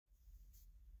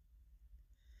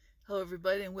Hello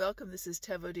everybody and welcome. This is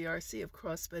Tevo DRC of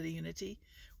Crossbody Unity.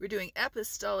 We're doing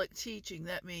apostolic teaching.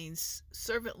 That means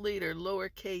servant leader,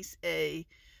 lowercase a,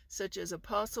 such as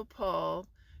Apostle Paul,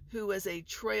 who was a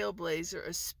trailblazer,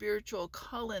 a spiritual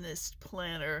colonist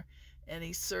planner, and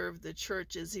he served the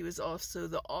churches. He was also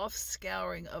the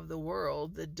offscouring of the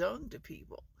world, the dung to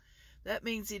people. That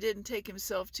means he didn't take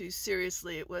himself too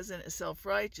seriously. It wasn't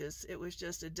self-righteous. It was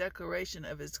just a declaration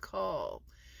of his call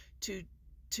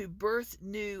to birth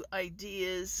new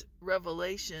ideas,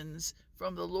 revelations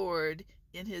from the Lord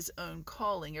in his own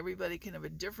calling. Everybody can have a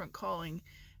different calling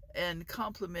and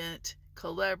complement,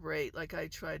 collaborate like I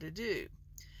try to do.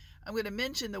 I'm going to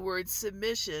mention the word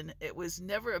submission. It was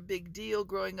never a big deal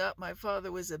growing up. My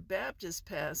father was a Baptist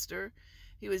pastor.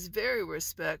 He was very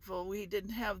respectful. He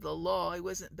didn't have the law. He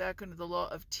wasn't back under the law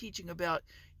of teaching about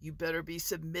you better be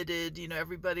submitted,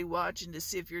 everybody watching to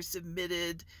see if you're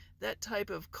submitted. That type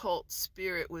of cult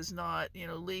spirit was not,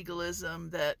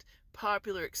 legalism, that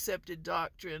popular accepted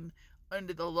doctrine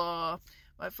under the law.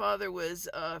 My father was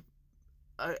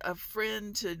a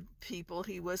friend to people.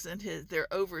 He wasn't their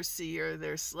overseer,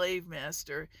 their slave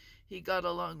master. He got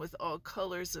along with all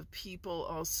colors of people,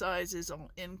 all sizes, all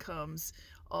incomes,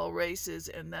 all races,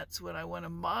 and that's what I want to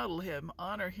model him,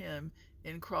 honor him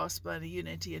in Crossbody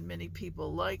Unity and many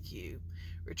people like you.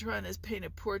 We're trying to paint a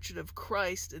portrait of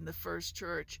Christ in the first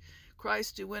church.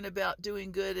 Christ who went about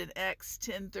doing good in Acts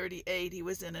 10:38. He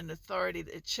was in an authority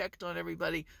that checked on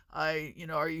everybody. Are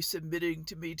you submitting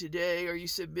to me today? Are you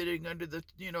submitting under the,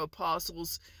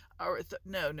 apostles?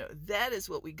 No, that is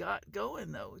what we got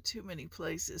going, though, too many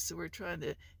places. So we're trying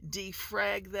to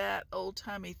defrag that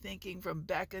old-timey thinking from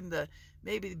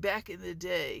maybe back in the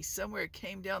day. Somewhere it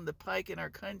came down the pike in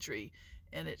our country,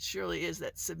 and it surely is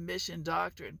that submission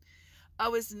doctrine. I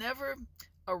was never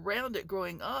around it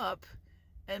growing up,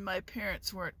 and my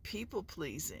parents weren't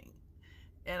people-pleasing.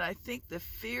 And I think the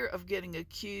fear of getting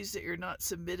accused that you're not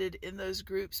submitted in those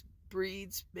groups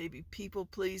breeds maybe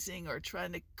people-pleasing or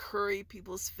trying to curry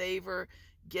people's favor,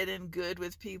 get in good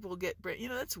with people,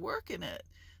 that's working it.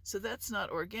 So that's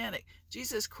not organic.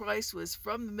 Jesus Christ was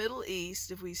from the Middle East.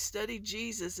 If we study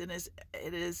Jesus in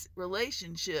his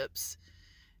relationships,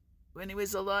 when he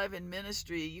was alive in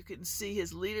ministry, you can see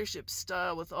his leadership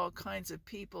style with all kinds of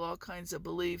people, all kinds of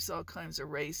beliefs, all kinds of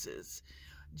races,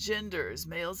 genders,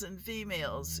 males and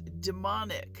females,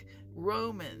 demonic,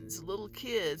 Romans, little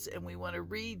kids, and we want to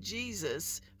read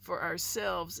Jesus for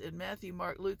ourselves in Matthew,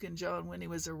 Mark, Luke, and John when he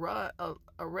was around,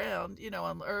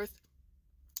 on earth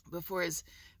before his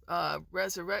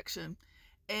resurrection.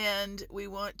 And we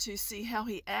want to see how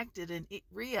he acted and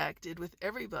reacted with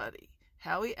everybody,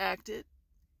 how he acted,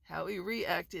 how he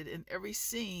reacted in every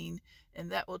scene, and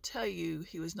that will tell you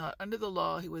he was not under the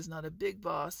law. He was not a big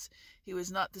boss. He was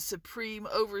not the supreme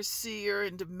overseer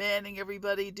and demanding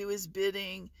everybody do his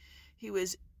bidding. He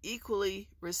was equally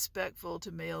respectful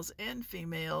to males and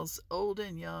females, old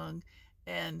and young,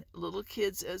 and little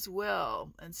kids as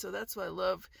well. And so that's why I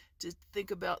love to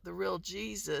think about the real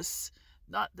Jesus,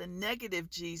 not the negative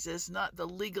Jesus, not the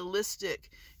legalistic.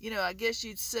 I guess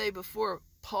you'd say before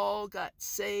Paul got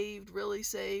saved, really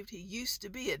saved, he used to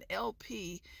be an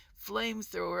LP,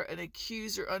 flamethrower, an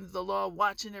accuser under the law,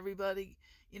 watching everybody.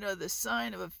 The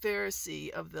sign of a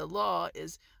Pharisee of the law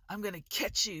is, I'm going to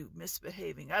catch you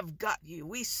misbehaving. I've got you.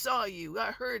 We saw you. I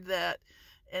heard that.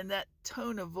 And that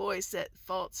tone of voice, that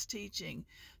false teaching.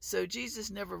 So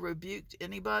Jesus never rebuked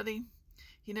anybody.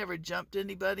 He never jumped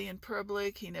anybody in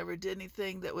public. He never did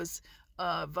anything that was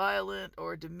violent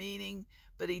or demeaning,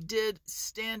 but he did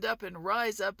stand up and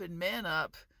rise up and man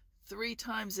up 3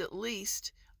 times at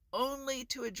least, only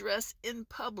to address in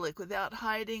public without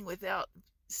hiding, without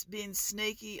being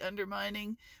snaky,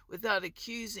 undermining, without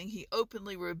accusing. He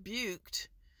openly rebuked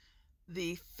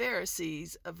the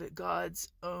Pharisees of God's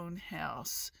own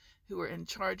house, who were in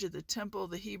charge of the temple,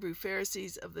 the Hebrew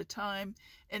Pharisees of the time,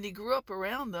 and he grew up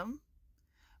around them.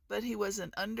 But he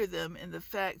wasn't under them in the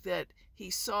fact that he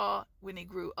saw when he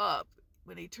grew up,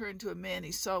 when he turned to a man,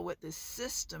 he saw what the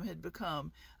system had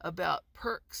become about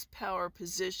perks, power,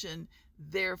 position,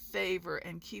 their favor,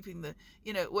 and keeping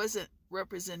it wasn't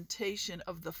representation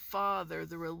of the Father,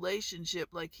 the relationship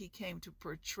like he came to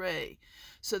portray.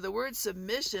 So the word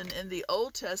submission in the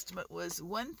Old Testament was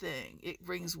one thing. It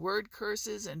brings word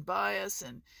curses and bias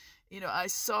and, I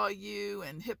saw you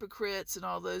and hypocrites and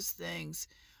all those things.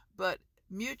 But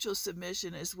mutual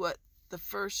submission is what the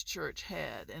first church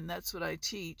had, and that's what I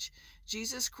teach.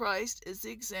 Jesus Christ is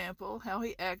the example, how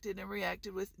he acted and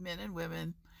reacted with men and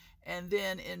women, And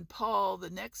then in Paul,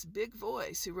 the next big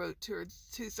voice, who wrote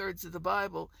two-thirds of the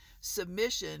Bible,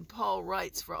 submission, Paul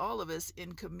writes for all of us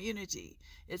in community.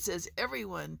 It says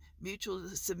everyone mutual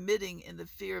submitting in the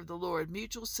fear of the Lord,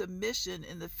 mutual submission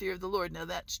in the fear of the Lord. Now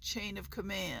that's chain of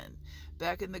command.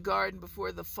 Back in the garden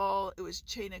before the fall, it was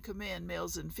chain of command,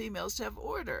 males and females to have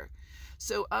order.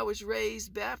 So I was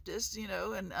raised Baptist,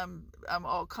 and I'm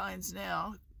all kinds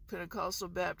now, Pentecostal,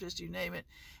 Baptist, you name it.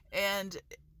 And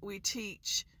we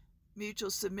teach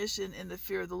mutual submission in the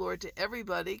fear of the Lord to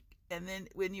everybody. And then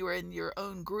when you are in your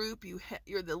own group,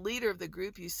 you're the leader of the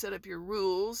group, you set up your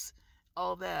rules,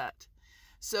 all that.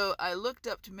 So I looked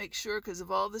up to make sure, because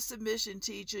of all the submission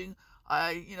teaching,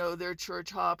 they're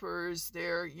church hoppers,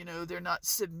 they're not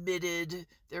submitted,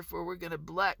 therefore we're going to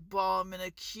blackball them and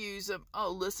accuse them.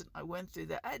 Oh, listen, I went through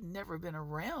that. I had never been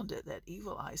around it, that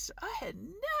evil eye stuff. I had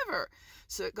never.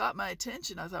 So it got my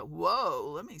attention. I thought,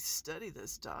 whoa, let me study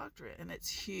this doctrine. And it's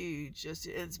huge.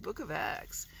 It's Book of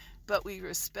Acts. But we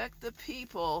respect the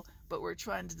people, but we're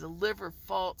trying to deliver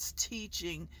false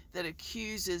teaching that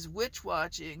accuses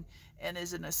witch-watching and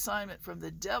is an assignment from the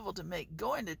devil to make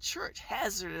going to church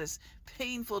hazardous,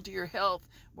 painful to your health,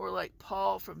 more like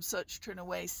Paul, from such turn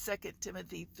away, 2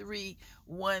 Timothy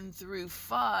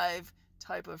 3:1-5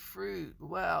 type of fruit.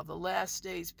 Wow, the last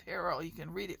days peril. You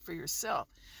can read it for yourself.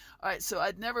 All right, so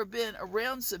I'd never been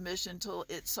around submission until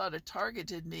it sort of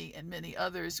targeted me and many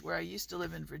others where I used to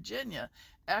live in Virginia.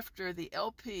 After the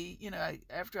LP,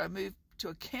 after I moved to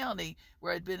a county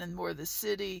where I'd been in more of the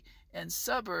city and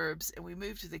suburbs, and we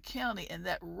moved to the county, and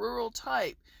that rural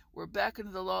type were back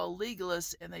into the law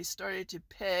legalists, and they started to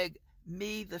peg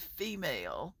me, the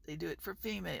female. They do it for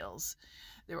females.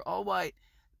 They were all white.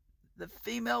 The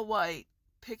female white,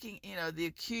 picking, the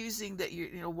accusing that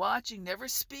you're, watching, never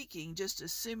speaking, just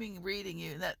assuming, reading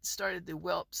you, and that started the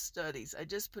whelp studies. I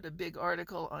just put a big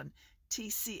article on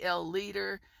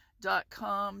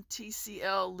tclleader.com,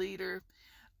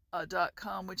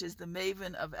 tclleader.com, which is the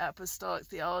maven of apostolic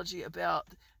theology, about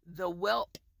the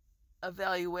whelp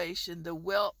evaluation, the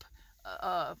whelp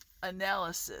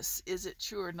analysis. Is it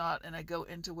true or not? And I go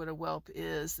into what a whelp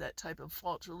is, that type of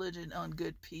false religion on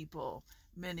good people.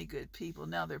 Many good people.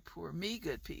 Now they're poor me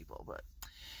good people. But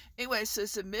anyway, so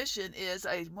submission is,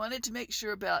 I wanted to make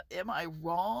sure about, am I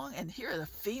wrong? And here the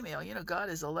female, God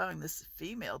is allowing this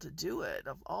female to do it,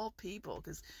 of all people,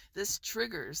 because this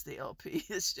triggers the LP.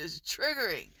 It's just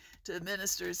triggering to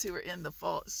ministers who are in the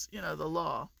false, the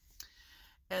law.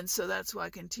 And so that's why I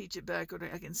can teach it backward.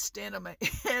 I can stand on my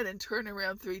head and turn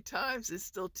around 3 times and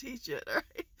still teach it. All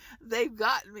right? They've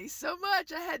gotten me so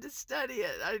much. I had to study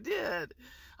it. I did.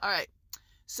 All right.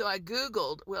 So I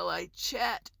Googled, I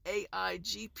chat AI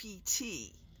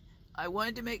GPT. I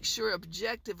wanted to make sure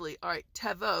objectively, all right,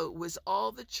 Tavo was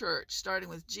all the church, starting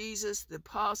with Jesus, the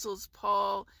apostles,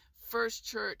 Paul, first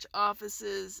church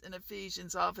offices, and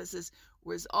Ephesians offices,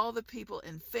 was all the people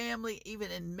in family,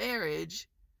 even in marriage,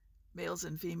 males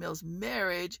and females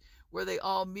marriage, were they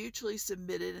all mutually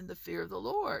submitted in the fear of the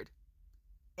Lord?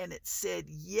 And it said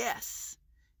yes.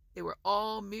 They were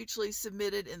all mutually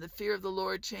submitted in the fear of the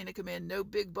Lord, chain of command, no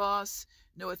big boss,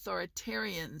 no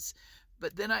authoritarians.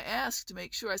 But then I asked to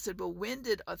make sure, I said, well, when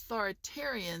did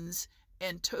authoritarians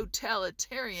and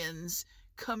totalitarians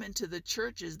come into the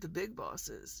churches, the big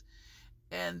bosses,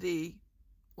 and the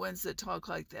ones that talk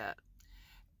like that?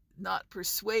 Not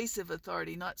persuasive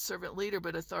authority, not servant leader,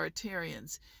 but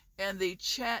authoritarians. And the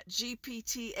chat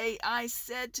GPT AI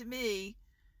said to me,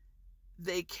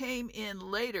 they came in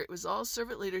later. It was all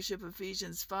servant leadership,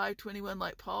 Ephesians 5:21,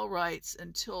 like Paul writes,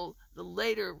 until the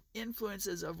later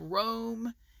influences of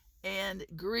Rome and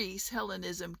Greece,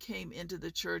 Hellenism, came into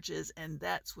the churches, and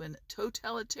that's when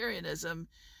totalitarianism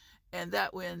and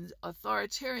that when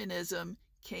authoritarianism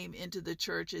came into the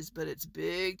churches. But it's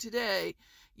big today.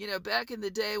 Back in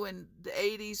the day when the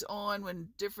 80s on, when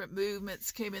different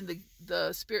movements came in,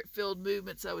 the spirit-filled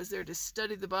movements, I was there to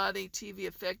study the body, TV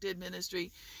affected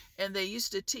ministry, and they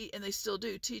used to teach, and they still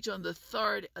do, teach on the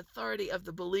authority of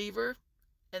the believer,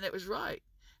 and it was right.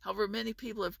 However, many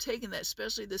people have taken that,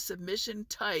 especially the submission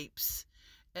types,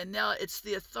 and now it's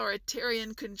the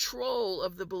authoritarian control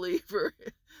of the believer,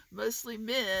 mostly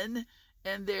men,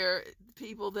 and they're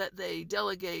people that they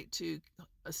delegate to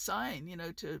assign,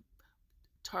 to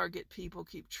target people,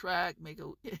 keep track,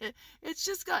 it's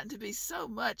just gotten to be so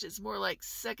much. It's more like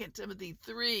 2 Timothy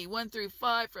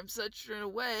 3:1-5, from such turn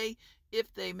away,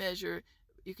 if they measure,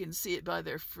 you can see it by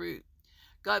their fruit.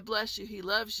 God bless you. He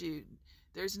loves you.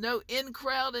 There's no in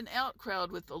crowd and out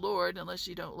crowd with the Lord, unless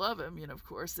you don't love him. Of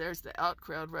course, there's the out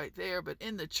crowd right there. But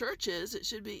in the churches, it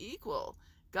should be equal.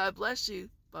 God bless you.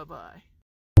 Bye-bye.